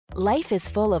Life is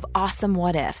full of awesome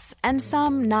what-ifs, and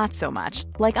some not so much,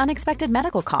 like unexpected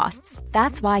medical costs.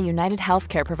 That's why United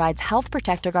Healthcare provides Health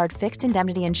Protector Guard fixed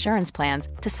indemnity insurance plans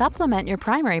to supplement your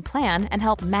primary plan and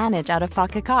help manage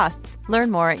out-of-pocket costs.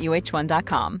 Learn more at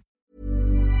uh1.com.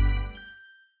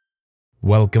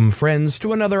 Welcome, friends,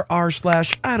 to another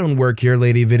rSlash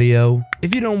IDontWorkHereLady video.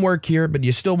 If you don't work here but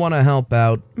you still want to help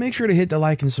out, make sure to hit the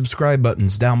like and subscribe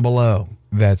buttons down below.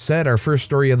 That said, our first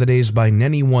story of the day is by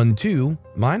Nenny12.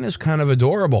 Mine is kind of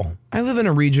adorable. I live in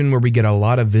a region where we get a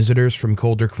lot of visitors from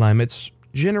colder climates.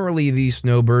 Generally, these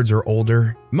snowbirds are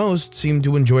older. Most seem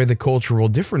to enjoy the cultural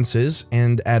differences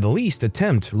and at least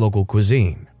attempt local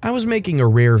cuisine. I was making a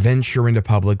rare venture into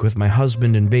public with my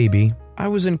husband and baby. I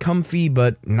was in comfy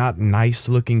but not nice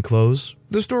looking clothes.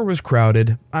 The store was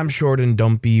crowded. I'm short and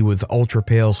dumpy with ultra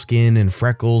pale skin and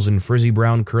freckles and frizzy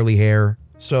brown curly hair.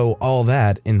 So all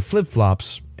that in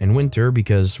flip-flops in winter,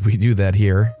 because we do that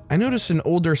here. I noticed an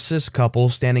older cis couple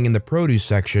standing in the produce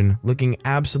section looking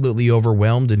absolutely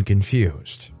overwhelmed and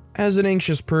confused. As an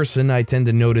anxious person, I tend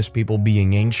to notice people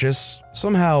being anxious.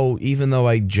 Somehow, even though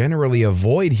I generally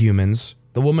avoid humans,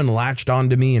 the woman latched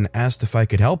onto me and asked if I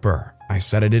could help her. I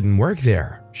said I didn't work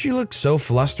there. She looked so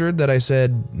flustered that I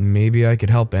said, maybe I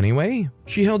could help anyway?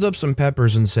 She held up some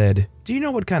peppers and said, "Do you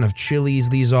know what kind of chilies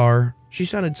these are?" She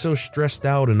sounded so stressed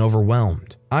out and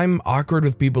overwhelmed. I'm awkward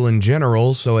with people in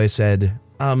general, so I said,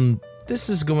 this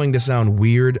is going to sound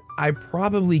weird. I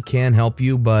probably can help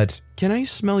you, but can I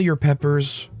smell your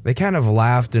peppers? They kind of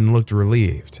laughed and looked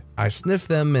relieved. I sniffed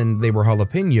them and they were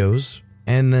jalapenos,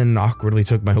 and then awkwardly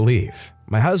took my leave.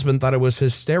 My husband thought it was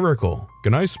hysterical.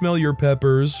 "Can I smell your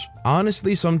peppers?"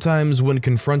 Honestly, sometimes when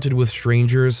confronted with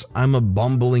strangers, I'm a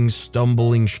bumbling,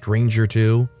 stumbling stranger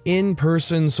too.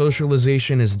 In-person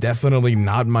socialization is definitely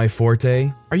not my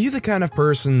forte. Are you the kind of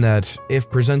person that, if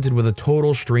presented with a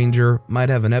total stranger, might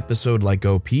have an episode like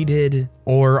OP did?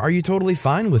 Or are you totally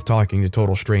fine with talking to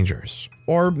total strangers?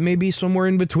 Or maybe somewhere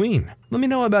in between? Let me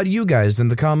know about you guys in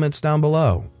the comments down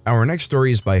below. Our next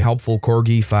story is by Helpful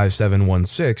Corgi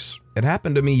 5716. It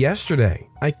happened to me yesterday.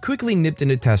 I quickly nipped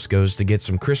into Tesco's to get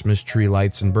some Christmas tree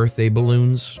lights and birthday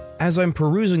balloons. As I'm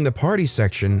perusing the party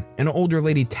section, an older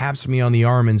lady taps me on the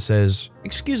arm and says,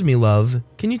 "Excuse me, love,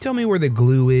 can you tell me where the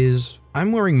glue is?"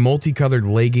 I'm wearing multicolored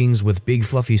leggings with big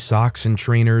fluffy socks and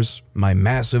trainers, my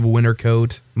massive winter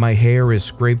coat, my hair is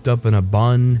scraped up in a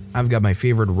bun, I've got my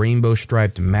favorite rainbow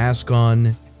striped mask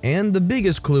on, and the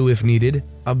biggest clue if needed,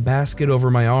 a basket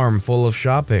over my arm full of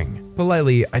shopping.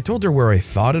 Politely, I told her where I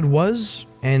thought it was,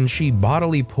 and she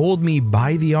bodily pulled me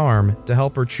by the arm to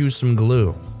help her choose some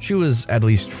glue. She was at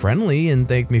least friendly and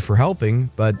thanked me for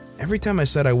helping, but every time I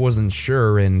said I wasn't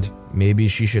sure and maybe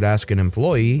she should ask an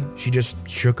employee, she just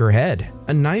shook her head.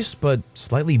 A nice but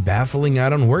slightly baffling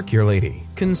I don't work here lady.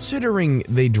 Considering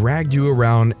they dragged you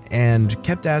around and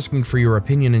kept asking for your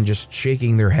opinion and just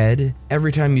shaking their head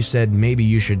every time you said maybe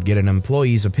you should get an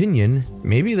employee's opinion,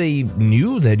 maybe they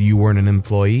knew that you weren't an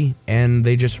employee and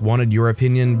they just wanted your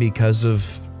opinion because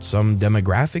of some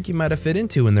demographic you might have fit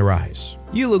into in their eyes.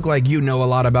 You look like you know a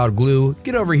lot about glue.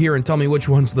 Get over here and tell me which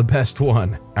one's the best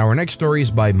one. Our next story is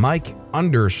by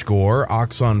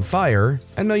Mike_OxOnFire.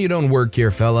 I know you don't work here,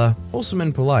 fella. Wholesome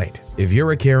and polite. If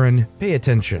you're a Karen, pay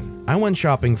attention. I went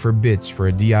shopping for bits for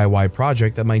a DIY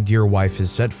project that my dear wife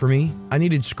has set for me. I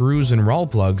needed screws and roll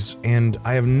plugs, and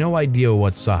I have no idea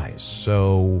what size,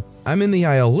 so I'm in the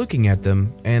aisle looking at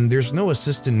them, and there's no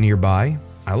assistant nearby.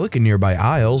 I look in nearby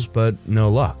aisles, but no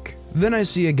luck. Then I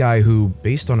see a guy who,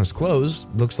 based on his clothes,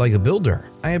 looks like a builder.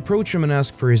 I approach him and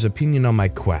ask for his opinion on my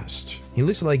quest. He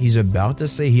looks like he's about to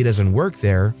say he doesn't work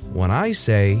there when I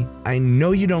say, "I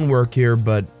know you don't work here,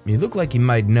 but you look like you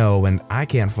might know and I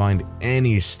can't find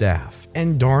any staff."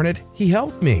 And darn it, he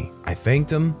helped me. I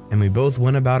thanked him and we both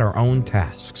went about our own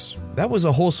tasks. That was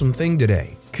a wholesome thing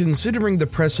today. Considering the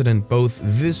precedent both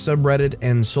this subreddit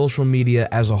and social media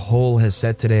as a whole has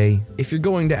set today, if you're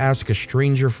going to ask a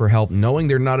stranger for help knowing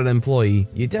they're not an employee,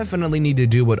 you definitely need to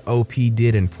do what OP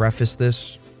did and preface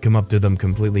this. Come up to them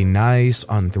completely nice,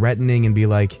 unthreatening, and be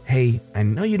like, "Hey, I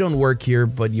know you don't work here,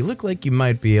 but you look like you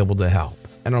might be able to help."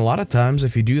 And a lot of times,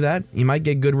 if you do that, you might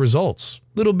get good results.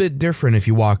 Little bit different if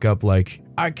you walk up like,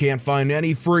 "I can't find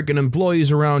any freaking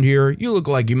employees around here. You look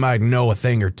like you might know a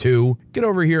thing or two. Get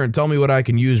over here and tell me what I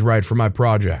can use right for my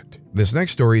project." This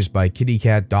next story is by Kitty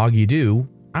Cat Doggy Doo.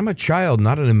 I'm a child,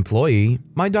 not an employee.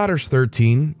 My daughter's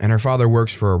 13, and her father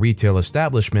works for a retail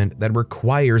establishment that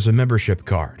requires a membership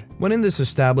card. When in this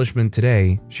establishment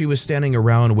today, she was standing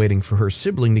around waiting for her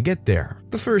sibling to get there.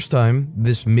 The first time,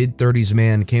 this mid-30s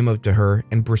man came up to her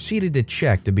and proceeded to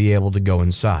check to be able to go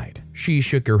inside. She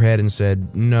shook her head and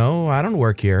said, "No, I don't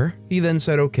work here." He then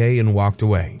said okay and walked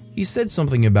away. He said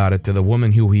something about it to the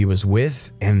woman who he was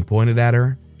with and pointed at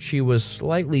her. She was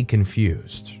slightly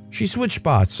confused. She switched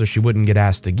spots so she wouldn't get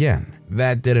asked again.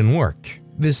 That didn't work.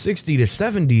 This 60 to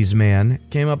 70s man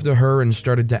came up to her and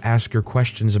started to ask her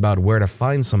questions about where to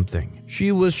find something.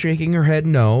 She was shaking her head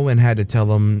no and had to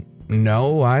tell him,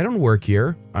 "No, I don't work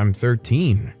here. I'm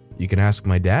 13. You can ask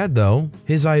my dad though."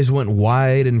 His eyes went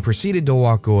wide and proceeded to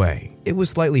walk away. It was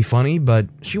slightly funny, but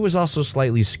she was also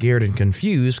slightly scared and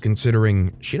confused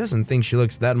considering she doesn't think she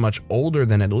looks that much older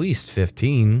than at least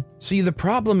 15. See, the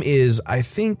problem is, I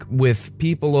think with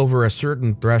people over a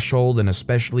certain threshold and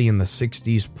especially in the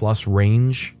 60s plus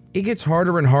range, it gets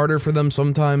harder and harder for them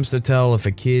sometimes to tell if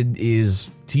a kid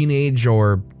is teenage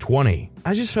or 20.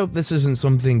 I just hope this isn't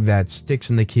something that sticks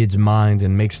in the kid's mind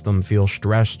and makes them feel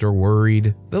stressed or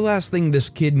worried. The last thing this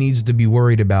kid needs to be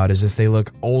worried about is if they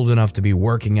look old enough to be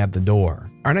working at the door.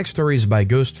 Our next story is by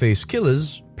Ghostface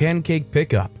Killers, Pancake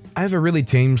Pickup. I have a really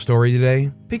tame story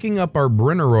today. Picking up our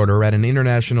Brenner order at an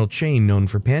international chain known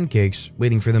for pancakes,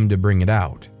 waiting for them to bring it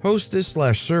out.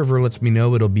 Hostess/server lets me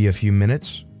know it'll be a few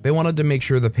minutes. They wanted to make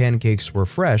sure the pancakes were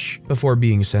fresh before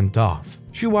being sent off.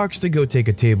 She walks to go take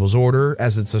a table's order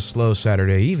as it's a slow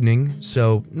Saturday evening,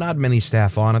 so not many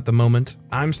staff on at the moment.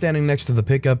 I'm standing next to the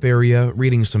pickup area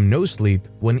reading some no sleep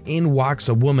when in walks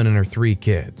a woman and her 3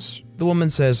 kids. The woman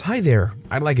says, "Hi there,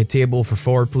 I'd like a table for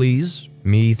 4 please."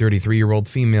 Me, 33-year-old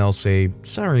female, say,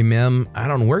 "Sorry ma'am, I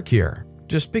don't work here.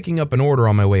 Just picking up an order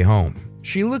on my way home."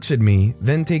 She looks at me,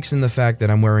 then takes in the fact that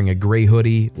I'm wearing a gray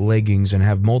hoodie, leggings, and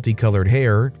have multicolored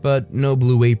hair, but no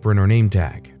blue apron or name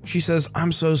tag. She says,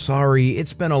 "I'm so sorry,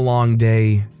 it's been a long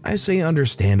day." I say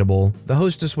understandable. The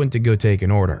hostess went to go take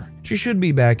an order. She should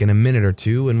be back in a minute or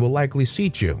two and will likely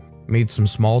seat you. Made some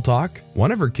small talk.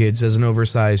 One of her kids has an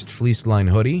oversized fleece-lined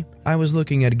hoodie I was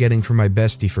looking at getting for my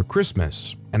bestie for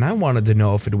Christmas, and I wanted to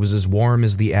know if it was as warm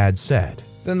as the ad said.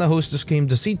 Then the hostess came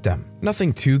to seat them.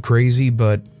 Nothing too crazy,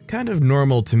 but kind of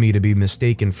normal to me to be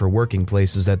mistaken for working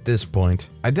places at this point.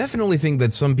 I definitely think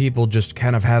that some people just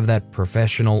kind of have that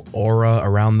professional aura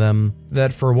around them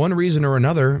that for one reason or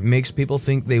another makes people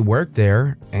think they work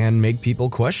there and make people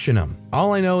question them.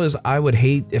 All I know is I would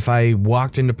hate if I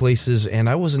walked into places and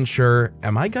I wasn't sure,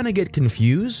 am I gonna get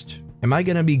confused? Am I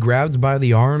gonna be grabbed by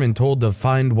the arm and told to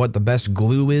find what the best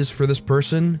glue is for this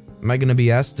person? Am I gonna be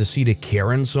asked to seat a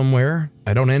Karen somewhere?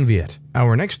 I don't envy it.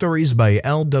 Our next story is by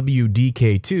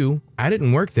LWDK2. I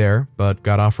didn't work there, but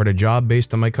got offered a job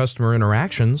based on my customer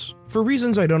interactions. For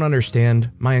reasons I don't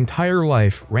understand, my entire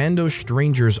life, rando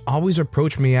strangers always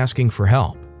approach me asking for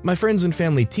help. My friends and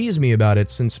family tease me about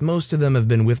it since most of them have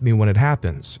been with me when it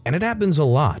happens, and it happens a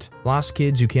lot. Lost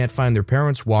kids who can't find their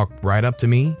parents walk right up to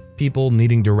me. People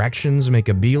needing directions make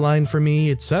a beeline for me,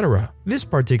 etc. This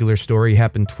particular story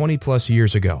happened 20 plus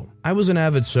years ago. I was an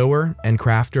avid sewer and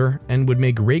crafter and would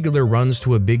make regular runs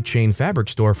to a big chain fabric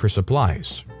store for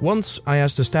supplies. Once, I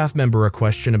asked a staff member a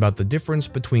question about the difference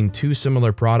between 2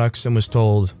 similar products and was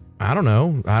told, "I don't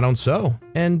know, I don't sew."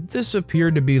 And this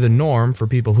appeared to be the norm for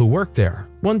people who work there.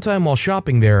 One time while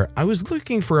shopping there, I was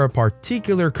looking for a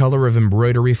particular color of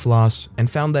embroidery floss and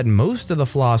found that most of the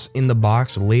floss in the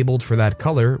box labeled for that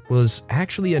color was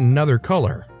actually another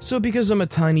color. So because I'm a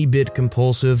tiny bit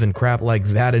compulsive and crap like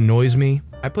that annoys me,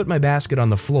 I put my basket on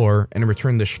the floor and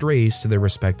returned the strays to their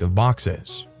respective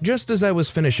boxes. Just as I was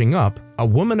finishing up, a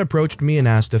woman approached me and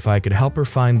asked if I could help her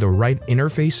find the right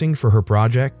interfacing for her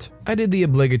project. I did the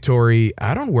obligatory,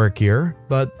 "I don't work here,"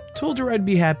 but told her I'd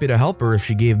be happy to help her if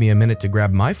she gave me a minute to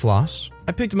grab my floss.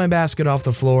 I picked my basket off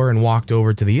the floor and walked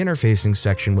over to the interfacing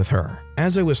section with her.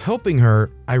 As I was helping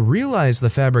her, I realized the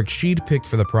fabric she'd picked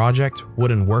for the project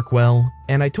wouldn't work well,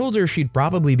 and I told her she'd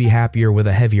probably be happier with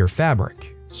a heavier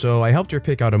fabric. So I helped her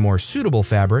pick out a more suitable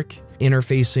fabric,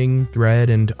 interfacing, thread,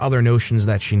 and other notions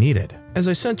that she needed. As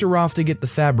I sent her off to get the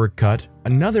fabric cut,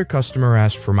 another customer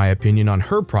asked for my opinion on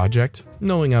her project,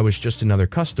 knowing I was just another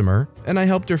customer, and I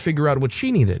helped her figure out what she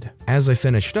needed. As I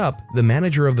finished up, the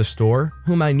manager of the store,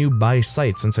 whom I knew by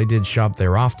sight since I did shop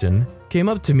there often, came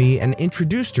up to me and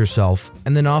introduced herself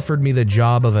and then offered me the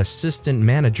job of assistant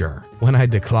manager. When I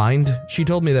declined, she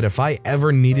told me that if I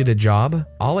ever needed a job,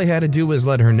 all I had to do was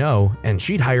let her know and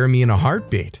she'd hire me in a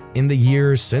heartbeat. In the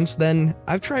years since then,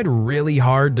 I've tried really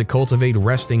hard to cultivate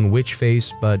resting witch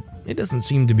face, but it doesn't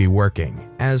seem to be working,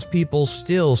 as people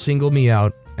still single me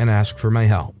out and ask for my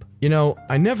help. You know,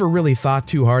 I never really thought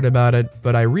too hard about it,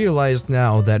 but I realized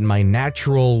now that my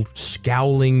natural,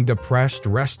 scowling, depressed,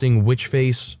 resting witch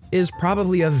face is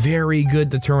probably a very good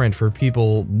deterrent for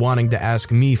people wanting to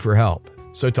ask me for help.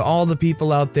 So to all the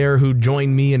people out there who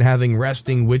join me in having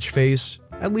resting witch face,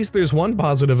 at least there's one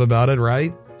positive about it,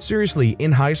 right? Seriously,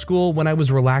 in high school, when I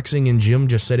was relaxing in gym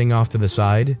just sitting off to the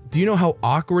side, do you know how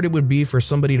awkward it would be for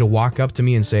somebody to walk up to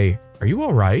me and say, "Are you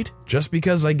alright?" Just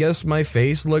because I guess my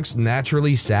face looks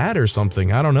naturally sad or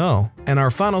something, I don't know. And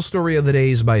our final story of the day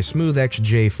is by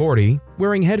SmoothXJ40.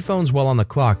 Wearing headphones while on the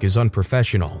clock is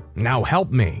unprofessional. Now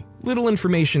help me. Little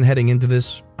information heading into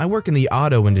this. I work in the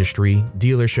auto industry,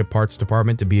 dealership parts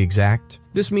department to be exact.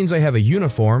 This means I have a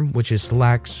uniform, which is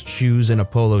slacks, shoes, and a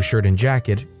polo shirt and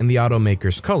jacket, in the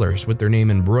automaker's colors with their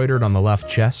name embroidered on the left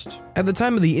chest. At the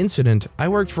time of the incident, I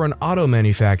worked for an auto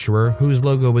manufacturer whose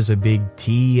logo was a big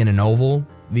T and an oval.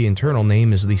 The internal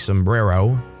name is the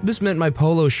sombrero. This meant my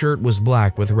polo shirt was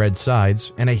black with red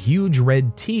sides and a huge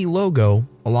red T logo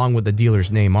along with the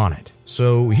dealer's name on it.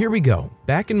 So here we go.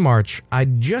 Back in March,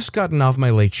 I'd just gotten off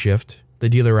my late shift. The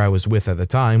dealer I was with at the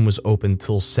time was open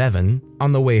till 7.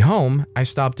 On the way home, I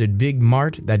stopped at Big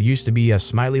Mart that used to be a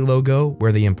smiley logo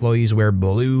where the employees wear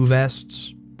blue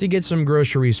vests, to get some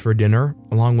groceries for dinner,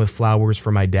 along with flowers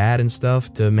for my dad and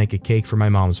stuff to make a cake for my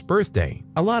mom's birthday.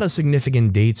 A lot of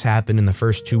significant dates happen in the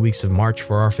first 2 weeks of March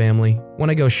for our family. When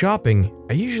I go shopping,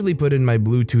 I usually put in my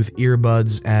Bluetooth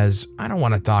earbuds as I don't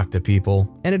want to talk to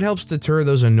people, and it helps deter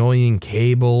those annoying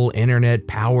cable, internet,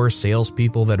 power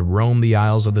salespeople that roam the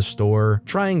aisles of the store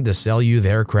trying to sell you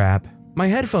their crap. My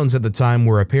headphones at the time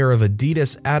were a pair of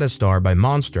Adidas Adastar by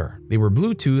Monster. They were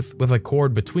Bluetooth with a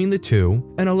cord between the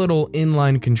two and a little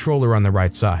inline controller on the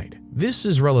right side. This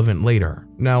is relevant later.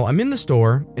 Now, I'm in the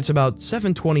store, it's about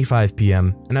 7:25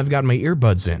 p.m., and I've got my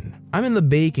earbuds in. I'm in the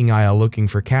baking aisle looking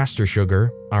for caster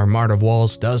sugar. Our Mart of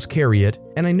Walls does carry it,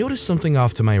 and I notice something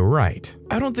off to my right.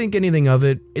 I don't think anything of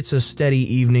it. It's a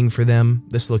steady evening for them.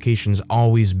 This location's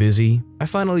always busy. I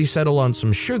finally settle on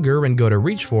some sugar and go to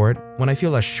reach for it when I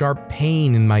feel a sharp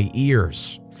pain in my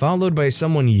ears, followed by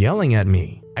someone yelling at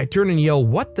me. I turn and yell,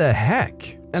 "What the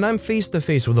heck?" And I'm face to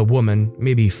face with a woman,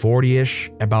 maybe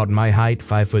 40-ish, about my height,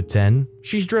 5'10".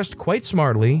 She's dressed quite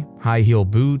smartly, high-heel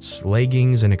boots,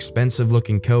 leggings, an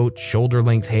expensive-looking coat,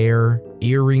 shoulder-length hair,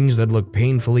 earrings that look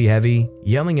painfully heavy,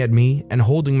 yelling at me and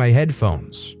holding my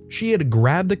headphones. She had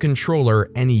grabbed the controller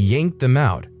and yanked them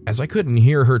out, as I couldn't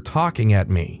hear her talking at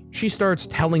me. She starts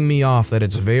telling me off that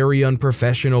it's very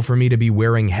unprofessional for me to be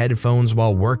wearing headphones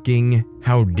while working.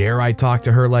 How dare I talk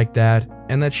to her like that?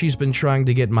 And that she's been trying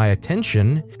to get my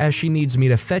attention as she needs me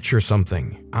to fetch her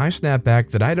something. I snap back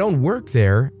that I don't work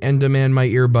there and demand my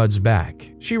earbuds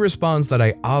back. She responds that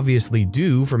I obviously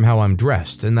do from how I'm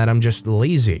dressed and that I'm just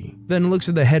lazy. Then looks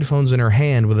at the headphones in her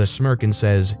hand with a smirk and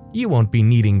says, "You won't be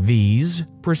needing these."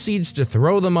 Proceeds to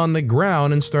throw them on the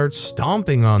ground and starts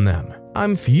stomping on them.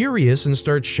 I'm furious and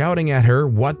start shouting at her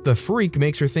what the freak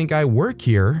makes her think I work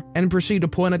here, and proceed to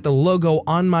point at the logo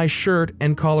on my shirt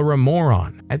and call her a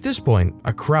moron. At this point,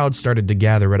 a crowd started to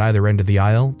gather at either end of the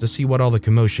aisle to see what all the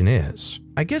commotion is.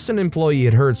 I guess an employee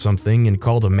had heard something and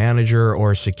called a manager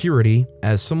or security,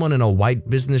 as someone in a white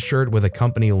business shirt with a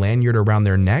company lanyard around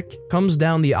their neck comes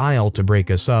down the aisle to break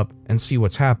us up and see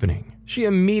what's happening. She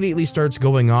immediately starts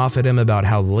going off at him about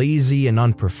how lazy and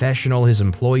unprofessional his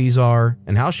employees are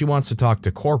and how she wants to talk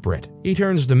to corporate. He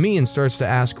turns to me and starts to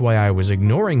ask why I was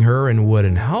ignoring her and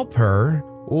wouldn't help her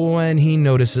when he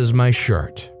notices my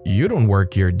shirt. "You don't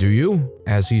work here, do you?"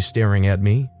 as he's staring at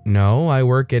me. "No, I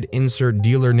work at insert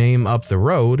dealer name up the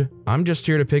road. I'm just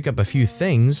here to pick up a few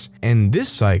things, and this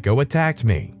psycho attacked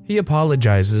me." He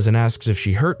apologizes and asks if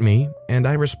she hurt me, and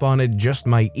I responded just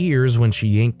my ears when she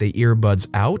yanked the earbuds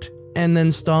out and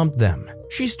then stomped them.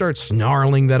 She starts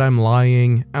snarling that I'm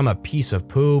lying, I'm a piece of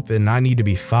poop, and I need to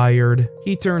be fired.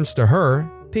 He turns to her,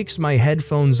 picks my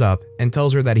headphones up, and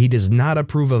tells her that he does not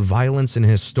approve of violence in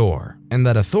his store, and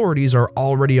that authorities are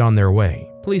already on their way.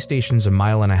 Police station's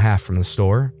 1.5 miles from the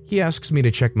store. He asks me to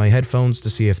check my headphones to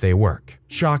see if they work.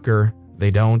 Shocker,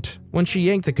 they don't. When she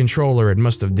yanked the controller, it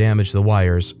must have damaged the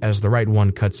wires, as the right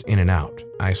one cuts in and out.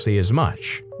 I say as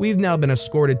much. We've now been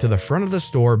escorted to the front of the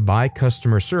store by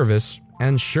customer service,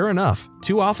 and sure enough,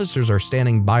 2 officers are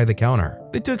standing by the counter.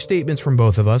 They took statements from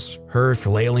both of us, her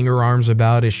flailing her arms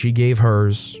about as she gave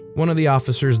hers. One of the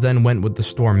officers then went with the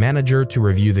store manager to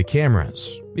review the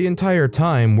cameras. The entire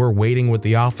time we're waiting with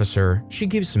the officer, she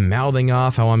keeps mouthing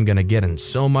off how I'm gonna get in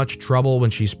so much trouble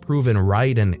when she's proven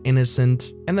right and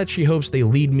innocent, and that she hopes they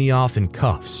lead me off in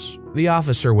cuffs. The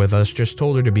officer with us just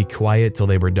told her to be quiet till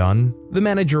they were done. The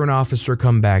manager and officer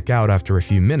come back out after a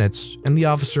few minutes, and the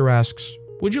officer asks,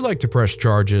 "Would you like to press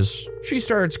charges?" She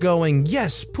starts going,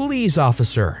 "Yes, please,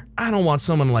 officer. I don't want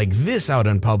someone like this out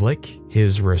in public."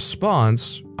 His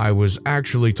response, "I was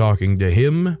actually talking to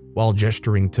him," while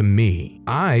gesturing to me.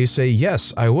 I say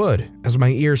yes, I would, as my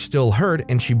ears still hurt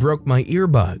and she broke my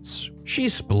earbuds.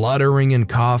 She's spluttering and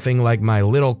coughing like my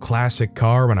little classic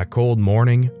car on a cold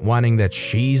morning, whining that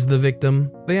she's the victim.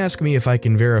 They ask me if I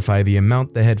can verify the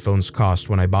amount the headphones cost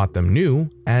when I bought them new,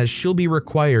 as she'll be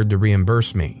required to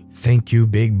reimburse me. Thank you,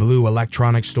 Big Blue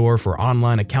Electronics Store, for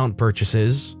online account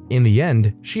purchases. In the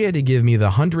end, she had to give me the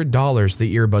 $100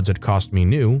 the earbuds had cost me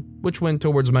new, which went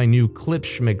towards my new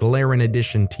Klipsch McLaren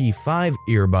Edition T5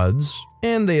 earbuds,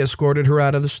 and they escorted her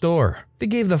out of the store. They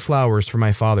gave the flowers for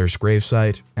my father's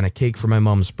gravesite and a cake for my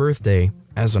mom's birthday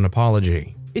as an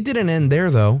apology. It didn't end there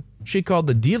though. She called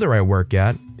the dealer I work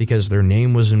at, because their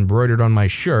name was embroidered on my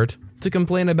shirt, to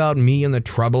complain about me and the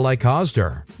trouble I caused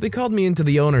her. They called me into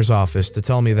the owner's office to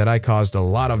tell me that I caused a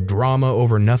lot of drama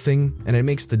over nothing and it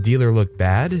makes the dealer look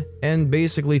bad, and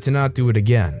basically to not do it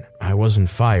again. I wasn't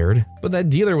fired, but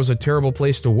that dealer was a terrible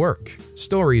place to work.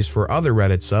 Stories for other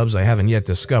Reddit subs I haven't yet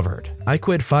discovered. I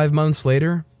quit 5 months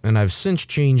later, and I've since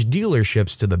changed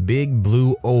dealerships to the Big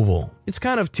Blue Oval. It's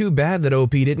kind of too bad that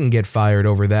OP didn't get fired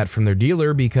over that from their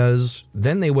dealer, because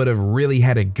then they would have really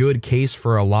had a good case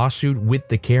for a lawsuit with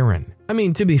the Karen. I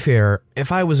mean, to be fair,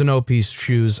 if I was in OP's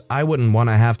shoes, I wouldn't want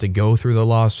to have to go through the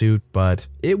lawsuit, but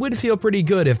it would feel pretty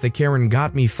good if the Karen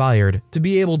got me fired to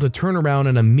be able to turn around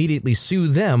and immediately sue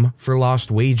them for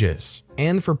lost wages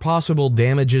and for possible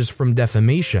damages from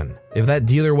defamation. If that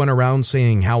dealer went around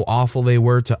saying how awful they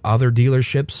were to other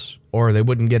dealerships, or they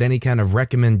wouldn't get any kind of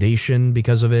recommendation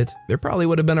because of it, there probably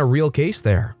would have been a real case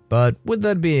there. But with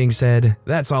that being said,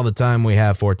 that's all the time we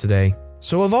have for today.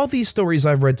 So of all these stories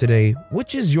I've read today,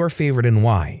 which is your favorite and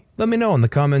why? Let me know in the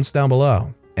comments down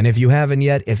below. And if you haven't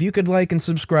yet, if you could like and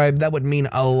subscribe, that would mean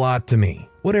a lot to me.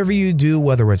 Whatever you do,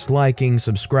 whether it's liking,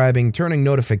 subscribing, turning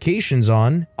notifications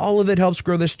on, all of it helps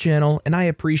grow this channel, and I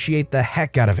appreciate the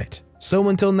heck out of it. So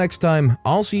until next time,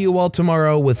 I'll see you all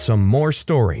tomorrow with some more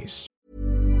stories.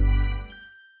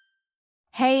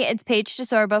 Hey, it's Paige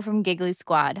DeSorbo from Giggly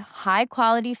Squad. High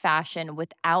quality fashion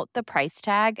without the price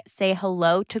tag. Say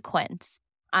hello to Quince.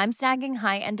 I'm snagging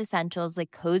high-end essentials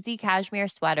like cozy cashmere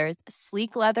sweaters,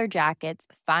 sleek leather jackets,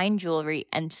 fine jewelry,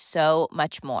 and so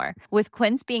much more. With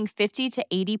Quince being 50 to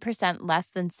 80%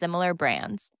 less than similar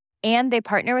brands. And they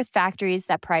partner with factories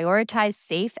that prioritize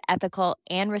safe, ethical,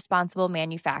 and responsible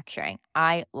manufacturing.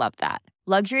 I love that.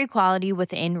 Luxury quality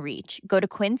within reach. Go to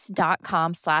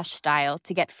quince.com/style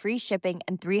to get free shipping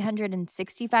and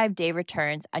 365-day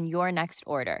returns on your next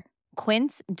order.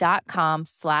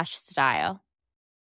 Quince.com/style.